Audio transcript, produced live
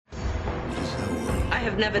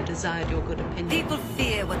have never desired your good opinion. People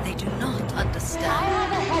fear what they do not understand. I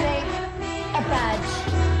have a headache, a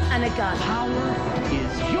badge, and a gun. Power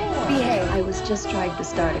is yours. Behave. I was just trying to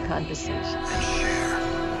start a conversation. And share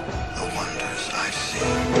the wonders I've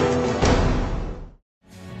seen.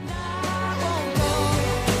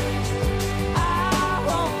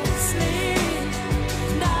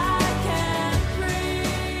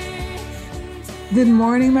 Good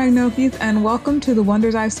morning, Magnokis, and welcome to The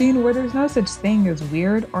Wonders I've Seen, where there's no such thing as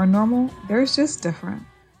weird or normal, there's just different.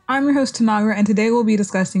 I'm your host, Tanagra, and today we'll be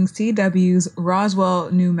discussing CW's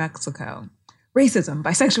Roswell, New Mexico. Racism,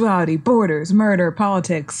 bisexuality, borders, murder,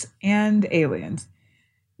 politics, and aliens.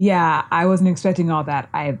 Yeah, I wasn't expecting all that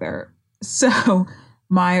either. So,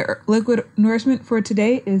 my liquid nourishment for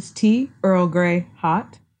today is tea, Earl Grey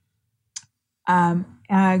hot.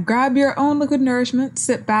 Grab your own liquid nourishment,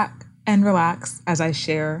 sit back, and relax as I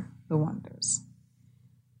share the wonders.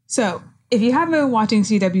 So, if you haven't been watching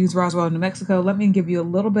CW's Roswell, New Mexico, let me give you a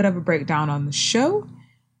little bit of a breakdown on the show.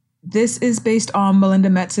 This is based on Melinda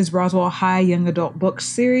Metz's Roswell High Young Adult Book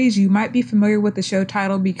series. You might be familiar with the show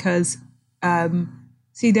title because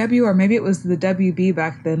CW, or maybe it was the WB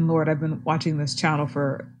back then. Lord, I've been watching this channel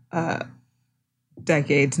for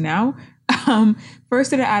decades now. First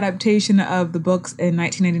did an adaptation of the books in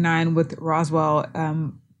 1999 with Roswell,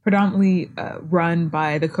 predominantly run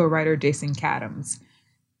by the co-writer Jason Katims.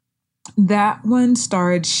 That one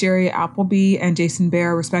starred Sherry Appleby and Jason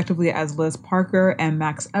Behr, respectively, as Liz Parker and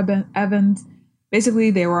Max Evans. Basically,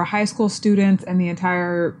 they were high school students, and the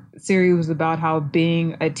entire series was about how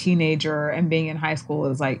being a teenager and being in high school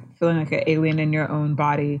is like feeling like an alien in your own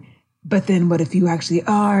body. But then what if you actually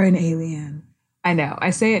are an alien? I know, I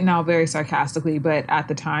say it now very sarcastically, but at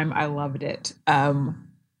the time, I loved it. I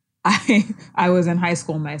was in high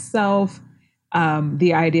school myself.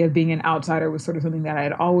 The idea of being an outsider was sort of something that I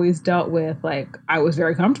had always dealt with. Like, I was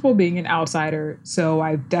very comfortable being an outsider. So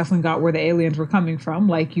I definitely got where the aliens were coming from.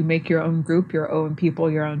 Like, you make your own group, your own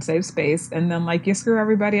people, your own safe space. And then, like, you screw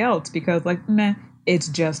everybody else because, like, meh, it's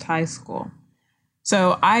just high school.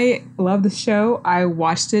 So I love the show. I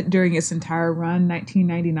watched it during its entire run,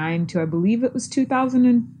 1999 to, I believe it was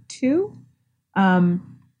 2002.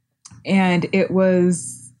 And it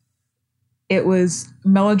was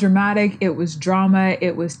melodramatic, it was drama,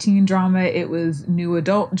 it was teen drama, it was new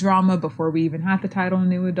adult drama before we even had the title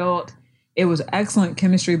new adult. It was excellent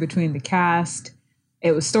chemistry between the cast.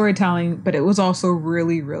 It was storytelling, but it was also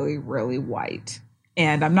really, really, really white.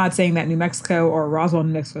 And I'm not saying that New Mexico or Roswell,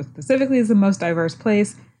 New Mexico specifically is the most diverse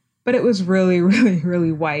place, but it was really, really,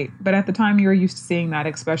 really white. But at the time you were used to seeing that,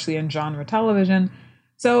 especially in genre television.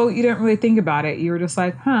 So you didn't really think about it. You were just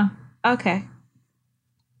like, huh, okay.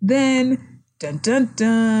 Then dun, dun,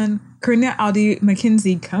 dun. Karina Aldi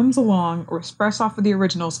McKenzie comes along, fresh off of the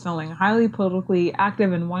originals, feeling highly politically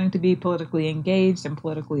active and wanting to be politically engaged and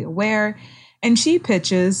politically aware. And she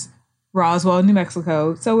pitches Roswell, New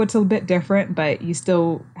Mexico. So it's a bit different, but you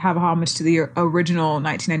still have a homage to the original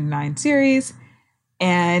 1999 series.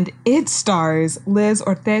 And it stars Liz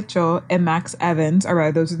Ortecho and Max Evans. All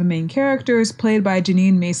right, those are the main characters, played by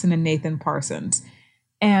Janine Mason and Nathan Parsons.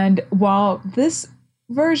 And while this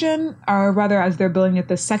version, or rather as they're billing it,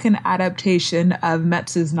 the second adaptation of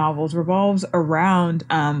Metz's novels revolves around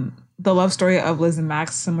the love story of Liz and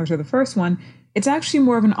Max, similar to the first one, it's actually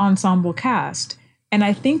more of an ensemble cast. And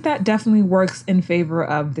I think that definitely works in favor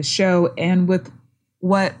of the show and with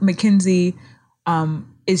what McKenzie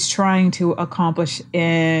is trying to accomplish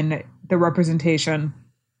in the representation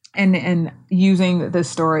and using this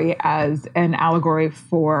story as an allegory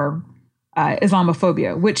for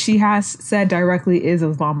Islamophobia, which she has said directly is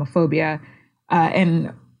Islamophobia,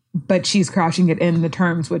 but she's crouching it in the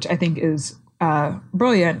terms, which I think is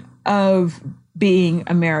brilliant, of being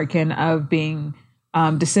American, of being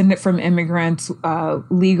descendant from immigrants,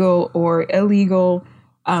 legal or illegal,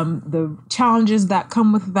 the challenges that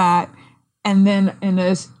come with that, and then in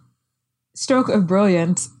a stroke of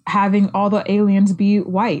brilliance, having all the aliens be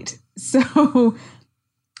white. So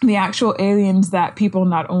the actual aliens that people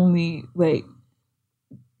not only like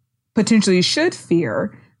potentially should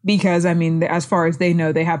fear, because I mean, as far as they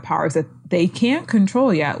know, they have powers that they can't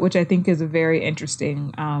control yet, which I think is a very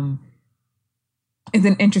interesting,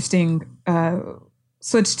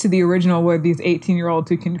 switch to the original, where these 18-year-olds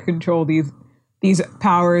who can control these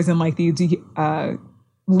powers and like these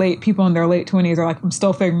late people in their late 20s are like, I'm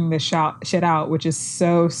still figuring this shit out, which is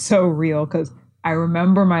so real, because I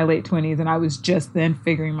remember my late 20s and I was just then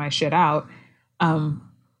figuring my shit out.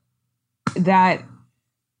 That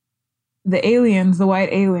the aliens, the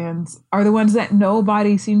white aliens, are the ones that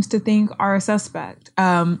nobody seems to think are a suspect.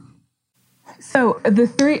 So the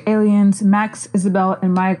three aliens, Max, Isabel,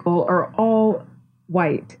 and Michael, are all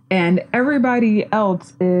white, and everybody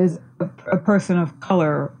else is a person of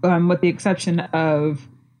color, with the exception of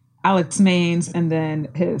Alex Maines and then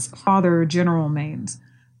his father, General Maines.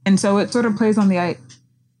 And so it sort of plays on the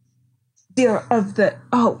idea of the,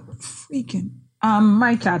 oh, freaking,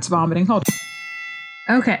 my cat's vomiting. Hold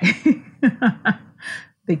on. Okay.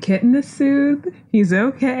 The kitten is soothed. He's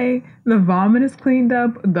okay. The vomit is cleaned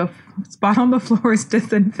up. The spot on the floor is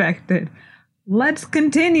disinfected. Let's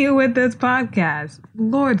continue with this podcast.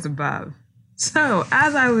 Lords above. So,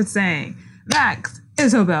 as I was saying, Max,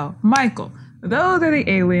 Isabel, Michael, those are the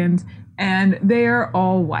aliens, and they are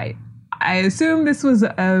all white. I assume this was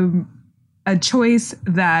a choice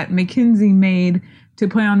that Mackenzie made to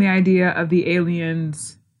play on the idea of the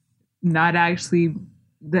aliens not actually,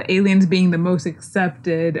 the aliens being the most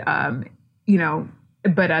accepted,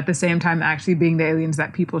 but at the same time actually being the aliens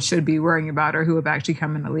that people should be worrying about or who have actually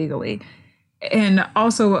come in illegally. And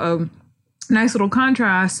also a nice little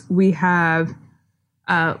contrast, we have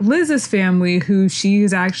Liz's family, who she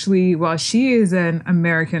is actually, well, she is an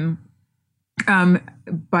American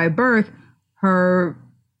by birth. They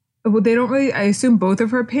don't really, I assume both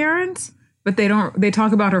of her parents, but they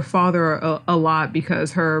talk about her father a lot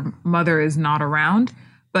because her mother is not around.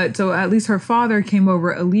 But so at least her father came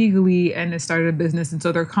over illegally and has started a business. And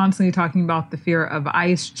so they're constantly talking about the fear of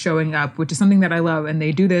ICE showing up, which is something that I love. And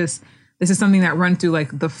they do this. This is something that runs through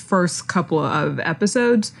like the first couple of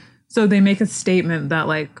episodes. So they make a statement that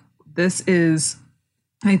like, this is,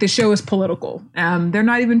 like the show is political. They're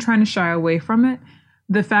not even trying to shy away from it.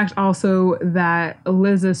 The fact also that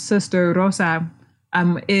Liz's sister, Rosa,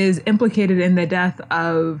 is implicated in the death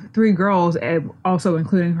of three girls, also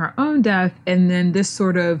including her own death. And then this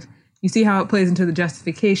sort of, you see how it plays into the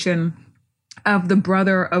justification of the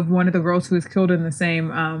brother of one of the girls who was killed in the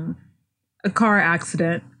same car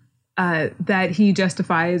accident, that he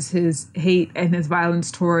justifies his hate and his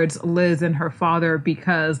violence towards Liz and her father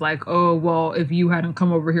because like, oh, well, if you hadn't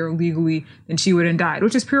come over here illegally, then she wouldn't died,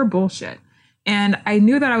 which is pure bullshit. And I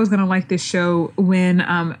knew that I was going to like this show when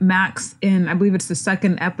Max, in I believe it's the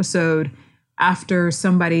second episode, after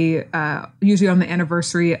somebody, usually on the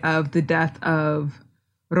anniversary of the death of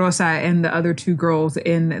Rosa and the other two girls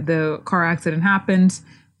in the car accident happens,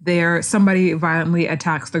 somebody violently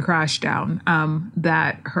attacks the crash down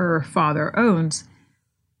that her father owns.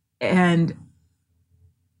 And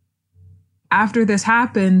after this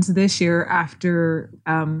happens this year, after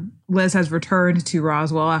Liz has returned to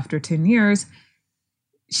Roswell after 10 years,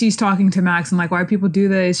 she's talking to Max and like, why do people do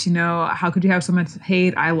this? You know, how could you have so much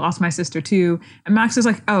hate? I lost my sister too. And Max is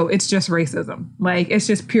like, oh, it's just racism. Like, it's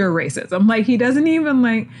just pure racism. Like, he doesn't even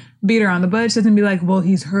like beat around the bush, doesn't be like, well,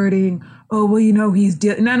 he's hurting. Oh, well, you know, he's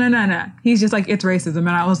no. He's just like, it's racism. And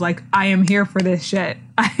I was like, I am here for this shit.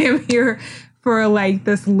 I am here for like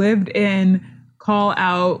this lived in call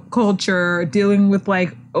out culture, dealing with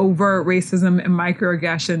like overt racism and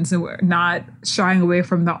microaggressions, and we're not shying away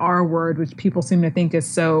from the R word, which people seem to think is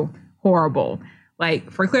so horrible. Like,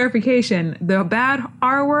 for clarification, the bad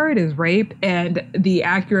R word is rape and the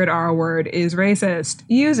accurate R word is racist.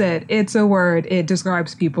 Use it. It's a word. It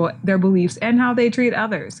describes people, their beliefs, and how they treat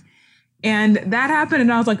others. And that happened,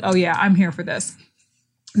 and I was like, oh yeah, I'm here for this.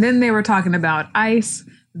 Then they were talking about ICE.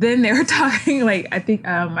 Then they were talking, like,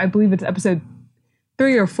 I believe it's episode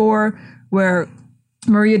 3 or 4, where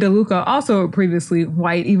Maria DeLuca, also previously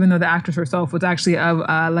white, even though the actress herself was actually of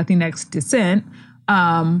Latinx descent.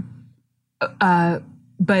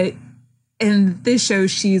 But in this show,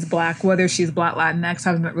 she's Black. Whether she's Black Latinx,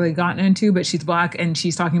 I haven't really gotten into, but she's Black, and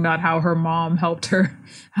she's talking about how her mom helped her.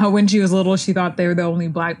 How when she was little, she thought they were the only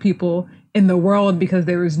Black people in the world because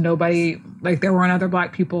there was nobody, like there weren't other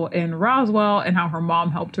Black people in Roswell, and how her mom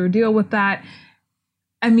helped her deal with that.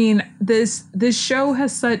 I mean, this show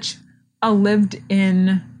has such a lived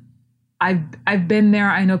in, I've been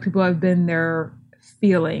there, I know people have been there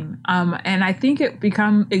feeling. And I think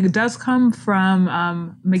it does come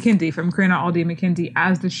from Mackenzie, from Karina Aldi Mackenzie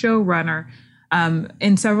as the showrunner.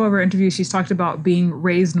 In several of her interviews, she's talked about being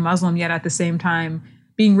raised Muslim, yet at the same time,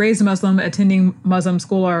 being raised Muslim, attending Muslim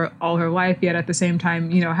school all her life, yet at the same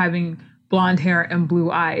time, you know, having blonde hair and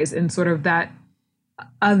blue eyes, and sort of that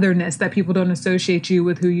otherness that people don't associate you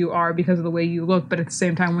with who you are because of the way you look. But at the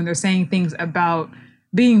same time, when they're saying things about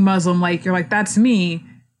being Muslim, like you're like, that's me,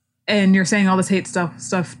 and you're saying all this hate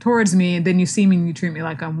stuff towards me, and then you see me and you treat me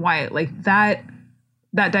like I'm white. Like that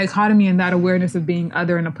dichotomy and that awareness of being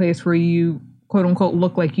other in a place where you quote unquote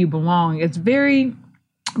look like you belong, it's very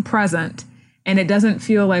present. And it doesn't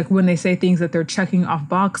feel like when they say things that they're checking off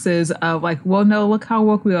boxes of like, well, no, look how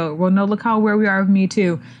woke we are. Well, no, look how aware we are of Me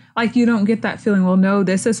Too. Like, you don't get that feeling, well, no,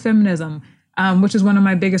 this is feminism, which is one of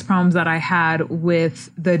my biggest problems that I had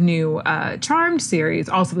with the new Charmed series.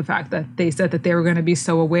 Also, the fact that they said that they were going to be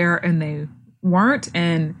so aware and they weren't.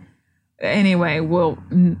 And anyway, we'll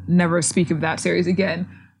never speak of that series again.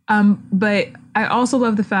 But I also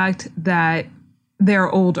love the fact that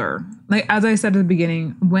they're older. Like, as I said at the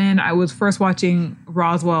beginning, when I was first watching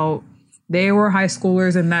Roswell, they were high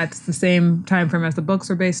schoolers, and that's the same time frame as the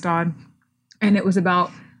books are based on. And it was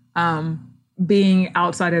about being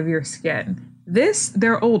outside of your skin.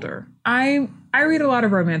 They're older. I read a lot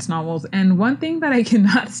of romance novels, and one thing that I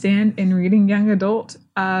cannot stand in reading young adult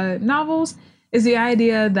novels is the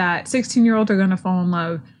idea that 16-year-olds are going to fall in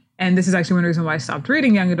love. And this is actually one reason why I stopped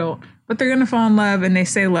reading young adult, but they're going to fall in love and they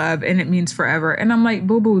say love and it means forever. And I'm like,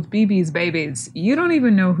 boo-boos, BBs, babies, you don't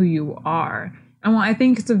even know who you are. And while I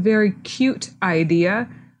think it's a very cute idea,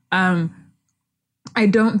 I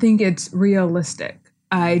don't think it's realistic.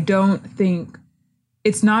 I don't think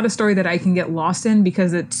it's not a story that I can get lost in,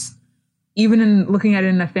 because it's, even in looking at it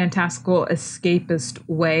in a fantastical escapist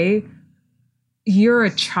way, you're a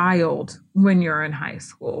child when you're in high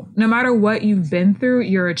school. No matter what you've been through,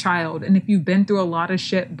 you're a child. And if you've been through a lot of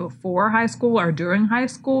shit before high school or during high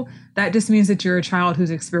school, that just means that you're a child who's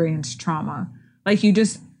experienced trauma. Like,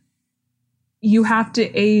 you have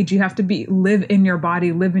to age, you have to live in your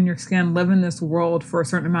body, live in your skin, live in this world for a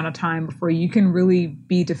certain amount of time before you can really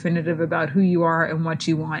be definitive about who you are and what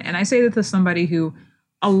you want. And I say that to somebody who,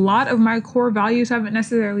 a lot of my core values haven't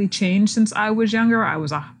necessarily changed since I was younger. I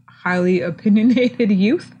was a highly opinionated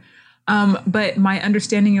youth. But my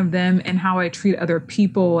understanding of them and how I treat other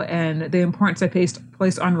people and the importance I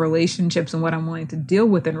place on relationships and what I'm willing to deal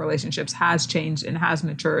with in relationships has changed and has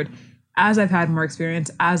matured as I've had more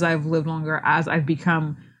experience, as I've lived longer, as I've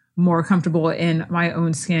become more comfortable in my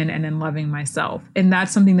own skin and in loving myself. And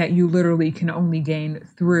that's something that you literally can only gain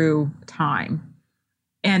through time.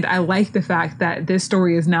 And I like the fact that this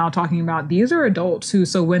story is now talking about, these are adults who,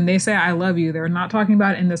 so when they say I love you, they're not talking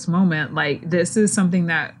about it in this moment. Like, this is something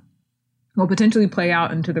that will potentially play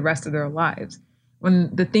out into the rest of their lives.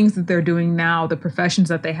 When the things that they're doing now, the professions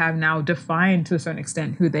that they have now, define to a certain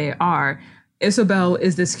extent who they are. Isabel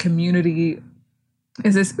is this community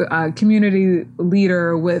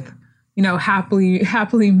leader with,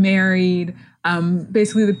 happily married,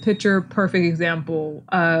 basically the picture perfect example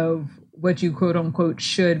of what you quote unquote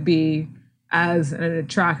should be as an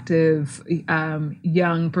attractive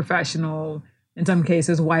young professional, in some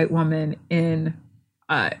cases white woman in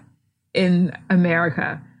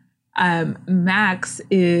America. Max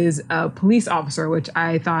is a police officer, which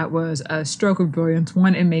I thought was a stroke of brilliance.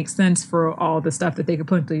 One, it makes sense for all the stuff that they could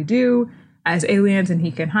potentially do as aliens and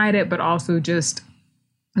he can hide it, but also just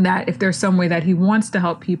that if there's some way that he wants to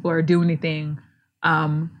help people or do anything,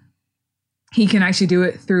 he can actually do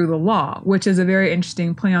it through the law, which is a very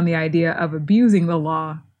interesting play on the idea of abusing the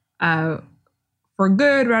law for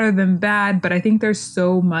good rather than bad. But I think there's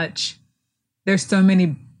so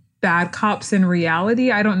many bad cops in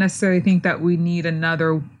reality. I don't necessarily think that we need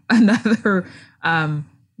another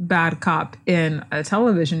bad cop in a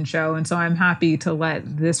television show. And so I'm happy to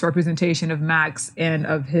let this representation of Max and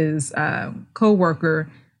of his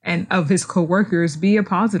coworker and of his coworkers be a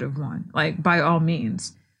positive one, like, by all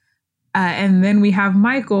means. And then we have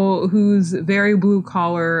Michael, who's very blue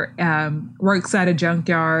collar, works at a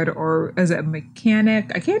junkyard or as a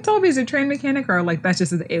mechanic. I can't tell if he's a trained mechanic or like that's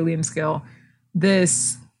just his alien skill.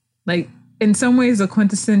 This, like, in some ways, a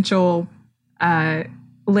quintessential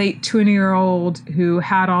late 20-year-old who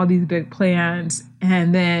had all these big plans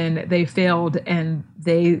and then they failed and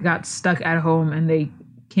they got stuck at home and they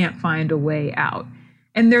can't find a way out.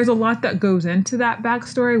 And there's a lot that goes into that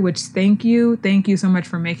backstory, which thank you so much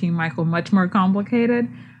for making Michael much more complicated.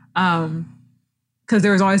 Because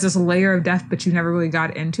there was always this layer of death, but you never really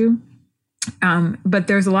got into. But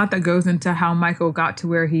there's a lot that goes into how Michael got to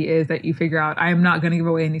where he is that you figure out. I am not going to give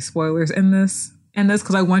away any spoilers in this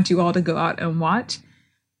because I want you all to go out and watch.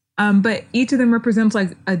 But each of them represents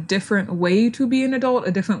like a different way to be an adult,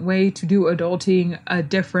 a different way to do adulting, a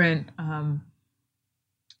different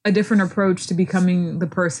approach to becoming the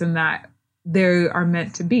person that they are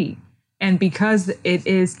meant to be. And because it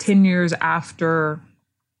is 10 years after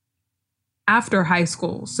high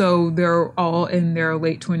school, so they're all in their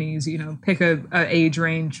late 20s, pick a age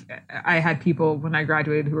range. I had people when I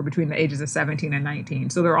graduated who were between the ages of 17 and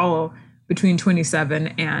 19. So they're all between 27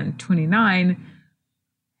 and 29.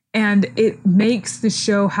 And it makes the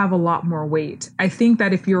show have a lot more weight. I think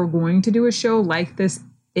that if you're going to do a show like this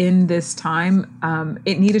in this time,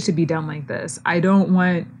 it needed to be done like this. I don't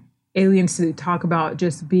want aliens to talk about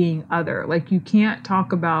just being other. Like, you can't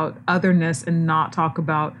talk about otherness and not talk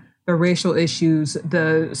about the racial issues,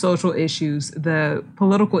 the social issues, the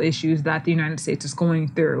political issues that the United States is going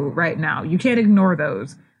through right now. You can't ignore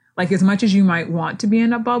those. Like, as much as you might want to be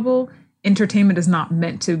in a bubble, entertainment is not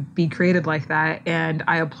meant to be created like that. And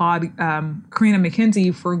I applaud Karina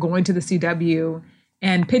McKenzie for going to the CW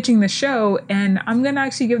and pitching the show. And I'm going to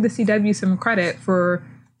actually give the CW some credit for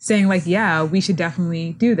saying, like, yeah, we should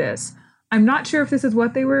definitely do this. I'm not sure if this is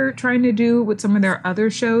what they were trying to do with some of their other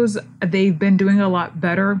shows. They've been doing a lot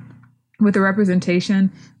better with the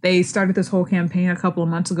representation. They started this whole campaign a couple of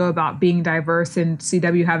months ago about being diverse and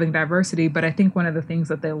CW having diversity. But I think one of the things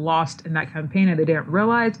that they lost in that campaign, and they didn't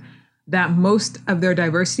realize, that most of their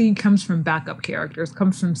diversity comes from backup characters,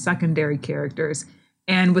 comes from secondary characters.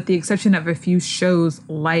 And with the exception of a few shows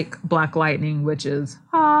like Black Lightning, which is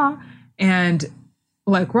and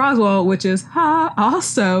like Roswell, which is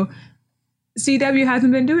also, CW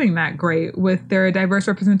hasn't been doing that great with their diverse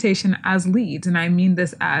representation as leads. And I mean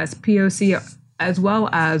this as POC as well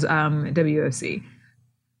as WOC.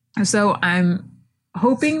 So I'm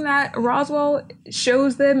hoping that Roswell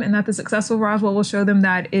shows them, and that the successful Roswell will show them,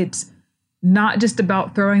 that it's not just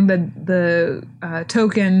about throwing the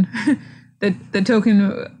token the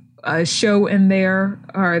token show in there,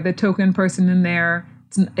 or the token person in there.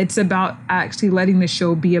 It's about actually letting the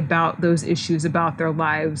show be about those issues, about their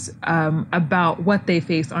lives, about what they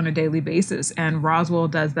face on a daily basis. And Roswell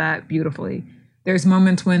does that beautifully. There's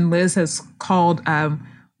moments when Liz has called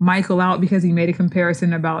Michael out because he made a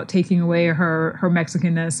comparison about taking away her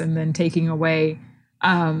Mexicanness and then taking away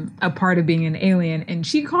a part of being an alien, and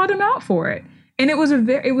she called him out for it. And it was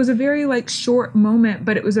a very like short moment,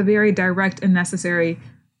 but it was a very direct and necessary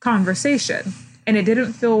conversation. And it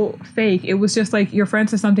didn't feel fake. It was just like your friend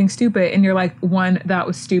says something stupid and you're like, one, that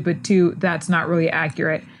was stupid. Two, that's not really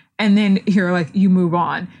accurate. And then you're like, you move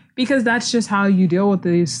on, because that's just how you deal with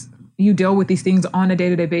these. You deal with these things on a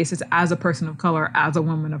day-to-day basis as a person of color, as a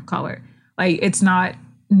woman of color. Like, it's not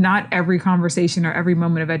every conversation or every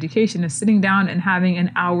moment of education is sitting down and having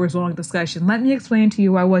an hours long discussion. Let me explain to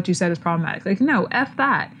you why what you said is problematic. Like, no, F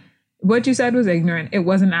that. What you said was ignorant. It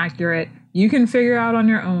wasn't accurate. You can figure out on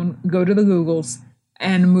your own, go to the Googles,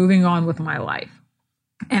 and moving on with my life.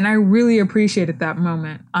 And I really appreciated that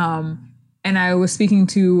moment. And I was speaking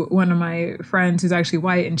to one of my friends who's actually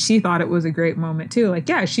white, and she thought it was a great moment too. Like,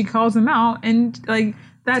 yeah, she calls him out, and like,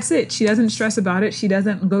 that's it. She doesn't stress about it. She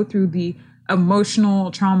doesn't go through the emotional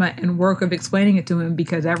trauma and work of explaining it to him,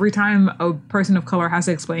 because every time a person of color has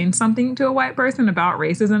to explain something to a white person about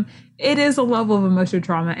racism, it is a level of emotional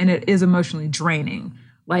trauma, and it is emotionally draining.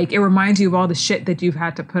 Like, it reminds you of all the shit that you've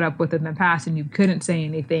had to put up with in the past and you couldn't say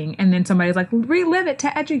anything. And then somebody's like, relive it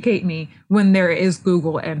to educate me, when there is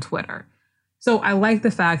Google and Twitter. So I like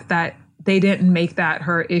the fact that they didn't make that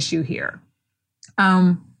her issue here.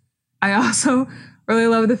 I also really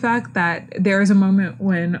love the fact that there is a moment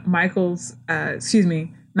when Max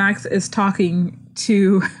is talking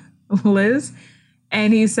to Liz,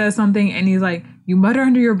 and he says something, and he's like, you mutter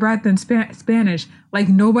under your breath in Spanish, like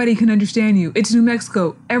nobody can understand you. It's New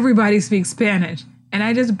Mexico. Everybody speaks Spanish. And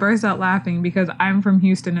I just burst out laughing, because I'm from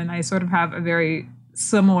Houston and I sort of have a very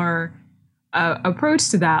similar approach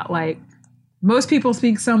to that. Like, most people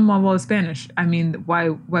speak some level of Spanish. I mean, why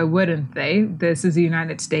wouldn't they? This is the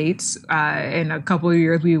United States. In a couple of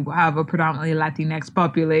years, we have a predominantly Latinx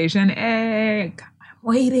population. I'm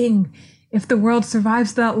waiting if the world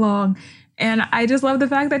survives that long. And I just love the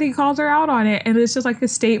fact that he calls her out on it. And it's just like a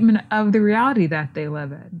statement of the reality that they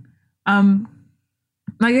live in.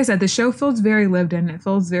 Like I said, the show feels very lived in. It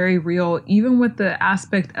feels very real, even with the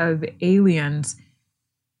aspect of aliens.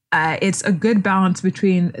 It's a good balance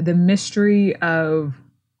between the mystery of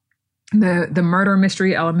the murder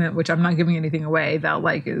mystery element, which I'm not giving anything away, that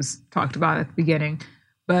like is talked about at the beginning,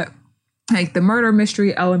 but like the murder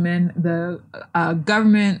mystery element, the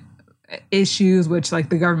government issues, which like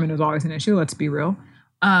the government is always an issue. Let's be real.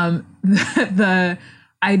 The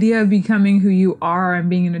idea of becoming who you are and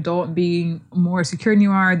being an adult and being more secure than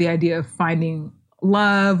you are, the idea of finding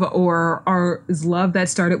love, or is love that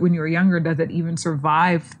started when you were younger, does it even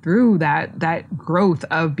survive through that growth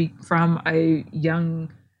of from an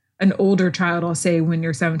older child, I'll say, when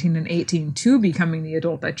you're 17 and 18, to becoming the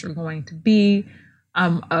adult that you're going to be,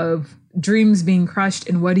 of dreams being crushed,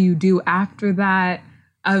 and what do you do after that,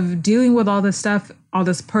 of dealing with all this stuff, all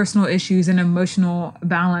this personal issues and emotional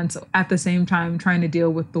balance, at the same time trying to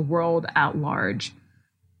deal with the world at large.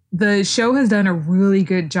 The show has done a really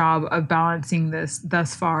good job of balancing this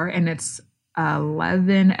thus far, and it's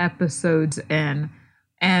 11 episodes in,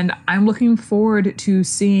 and I'm looking forward to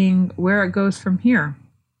seeing where it goes from here.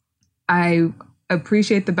 I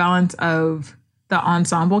appreciate the balance of the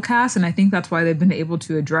ensemble cast. And I think that's why they've been able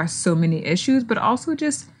to address so many issues, but also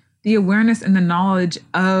just the awareness and the knowledge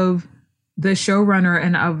of the showrunner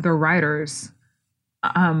and of the writers.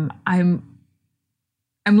 I'm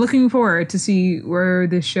looking forward to see where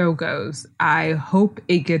this show goes. I hope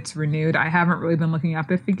it gets renewed. I haven't really been looking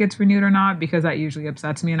up if it gets renewed or not, because that usually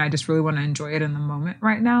upsets me and I just really want to enjoy it in the moment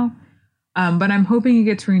right now. But I'm hoping it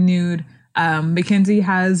gets renewed. Mackenzie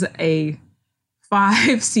has a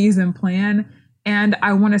 5-season plan and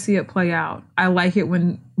I want to see it play out. I like it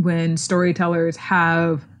when storytellers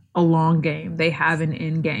have a long game. They have an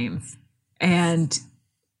end game. And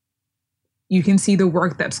you can see the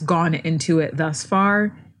work that's gone into it thus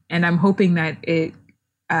far. And I'm hoping that it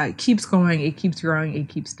keeps going, it keeps growing, it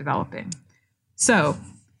keeps developing. So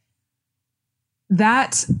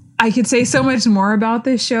I could say so much more about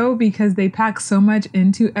this show because they pack so much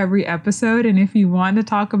into every episode. And if you want to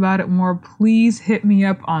talk about it more, please hit me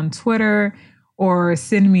up on Twitter or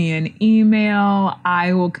send me an email.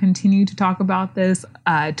 I will continue to talk about this.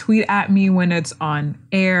 Tweet at me when it's on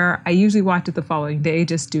air. I usually watch it the following day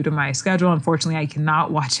just due to my schedule. Unfortunately, I cannot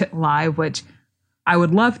watch it live, which I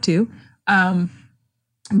would love to.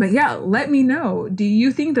 But yeah, let me know. Do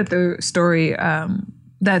you think that the story,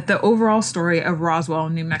 that the overall story of Roswell,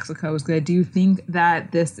 New Mexico is good? Do you think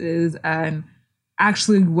that this is an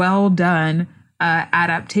actually well done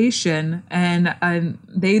adaptation, and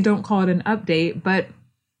they don't call it an update, but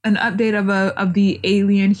an update of the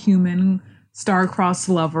alien human star-crossed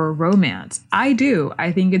lover romance? I do.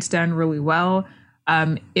 I think it's done really well.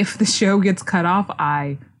 If the show gets cut off,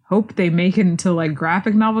 I hope they make it into like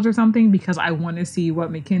graphic novels or something, because I want to see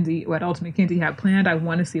what else Mackenzie had planned. I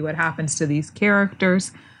want to see what happens to these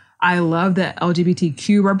characters. I love the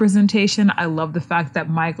LGBTQ representation. I love the fact that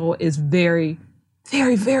Michael is very,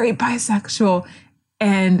 very, very bisexual,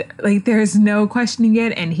 and like there's no questioning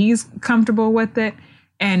it, and he's comfortable with it,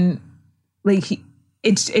 and like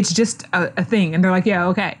it's just a thing, and they're like, yeah,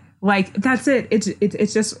 okay, like that's it.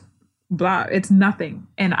 It's just blah. It's nothing,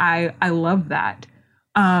 and I love that.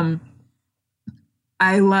 I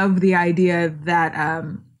love the idea that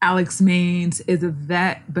Alex Maines is a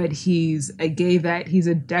vet, but he's a gay vet. He's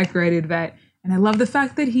a decorated vet, and I love the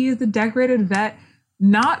fact that he is a decorated vet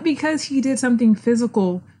not because he did something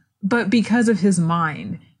physical, but because of his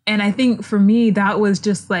mind. And I think for me, that was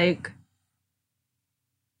just like,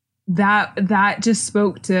 that just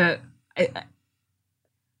spoke to, like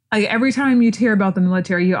every time you hear about the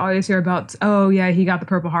military, you always hear about, oh yeah, he got the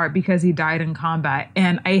Purple Heart because he died in combat.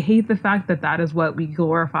 And I hate the fact that that is what we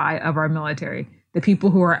glorify of our military, the people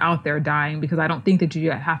who are out there dying, because I don't think that you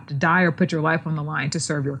have to die or put your life on the line to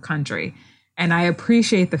serve your country. And I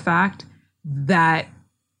appreciate the fact that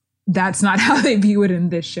that's not how they view it in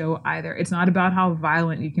this show either. It's not about how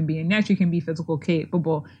violent you can be. And yes, you can be physical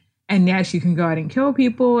capable. And yes, you can go out and kill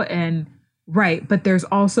people. And right. But there's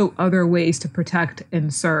also other ways to protect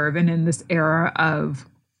and serve. And in this era of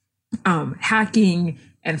hacking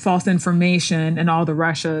and false information and all the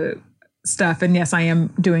Russia stuff. And yes, I am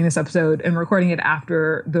doing this episode and recording it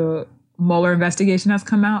after the Mueller investigation has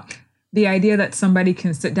come out. The idea that somebody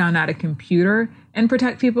can sit down at a computer and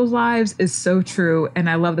protect people's lives is so true. And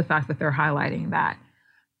I love the fact that they're highlighting that.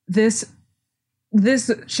 This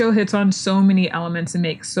show hits on so many elements and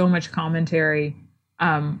makes so much commentary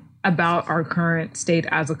about our current state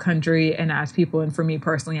as a country and as people. And for me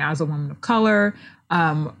personally, as a woman of color,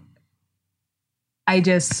 I'm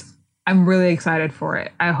really excited for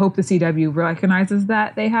it. I hope the CW recognizes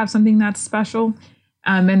that they have something that's special.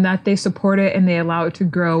 And that they support it and they allow it to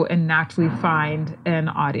grow and naturally find an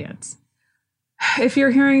audience. If you're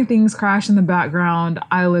hearing things crash in the background,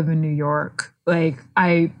 I live in New York. Like,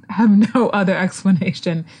 I have no other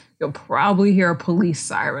explanation. You'll probably hear a police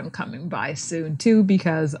siren coming by soon too,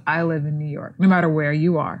 because I live in New York, no matter where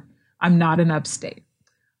you are. I'm not in upstate.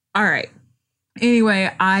 All right.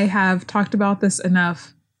 Anyway, I have talked about this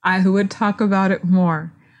enough. I would talk about it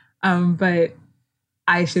more, but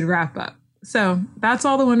I should wrap up. So that's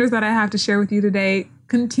all the wonders that I have to share with you today.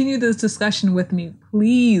 Continue this discussion with me,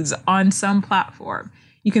 please, on some platform.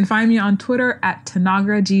 You can find me on Twitter at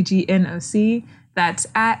Tanagra, GGNOC. That's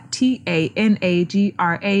at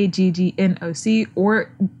TANAGRAGGNOC.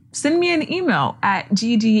 Or send me an email at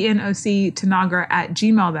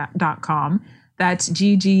ggnoc@gmail.com. That's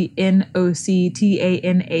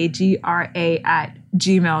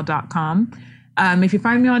ggnoc@gmail.com. If you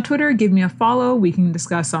find me on Twitter, give me a follow. We can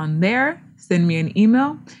discuss on there. Send me an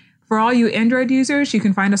email. For all you Android users, you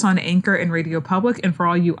can find us on Anchor and Radio Public. And for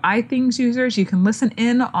all you iThings users, you can listen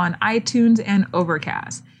in on iTunes and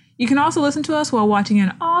Overcast. You can also listen to us while watching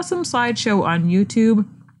an awesome slideshow on YouTube.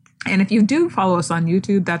 And if you do follow us on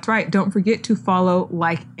YouTube, that's right. Don't forget to follow,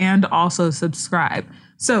 like, and also subscribe.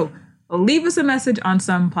 So leave us a message on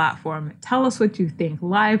some platform. Tell us what you think.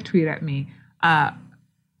 Live tweet at me.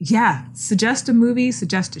 Suggest a movie,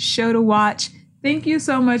 suggest a show to watch. Thank you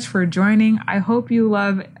so much for joining. I hope you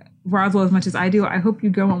love Roswell as much as I do. I hope you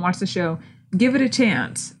go and watch the show. Give it a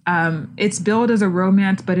chance. It's billed as a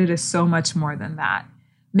romance, but it is so much more than that.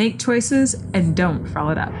 Make choices and don't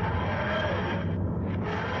foul it up.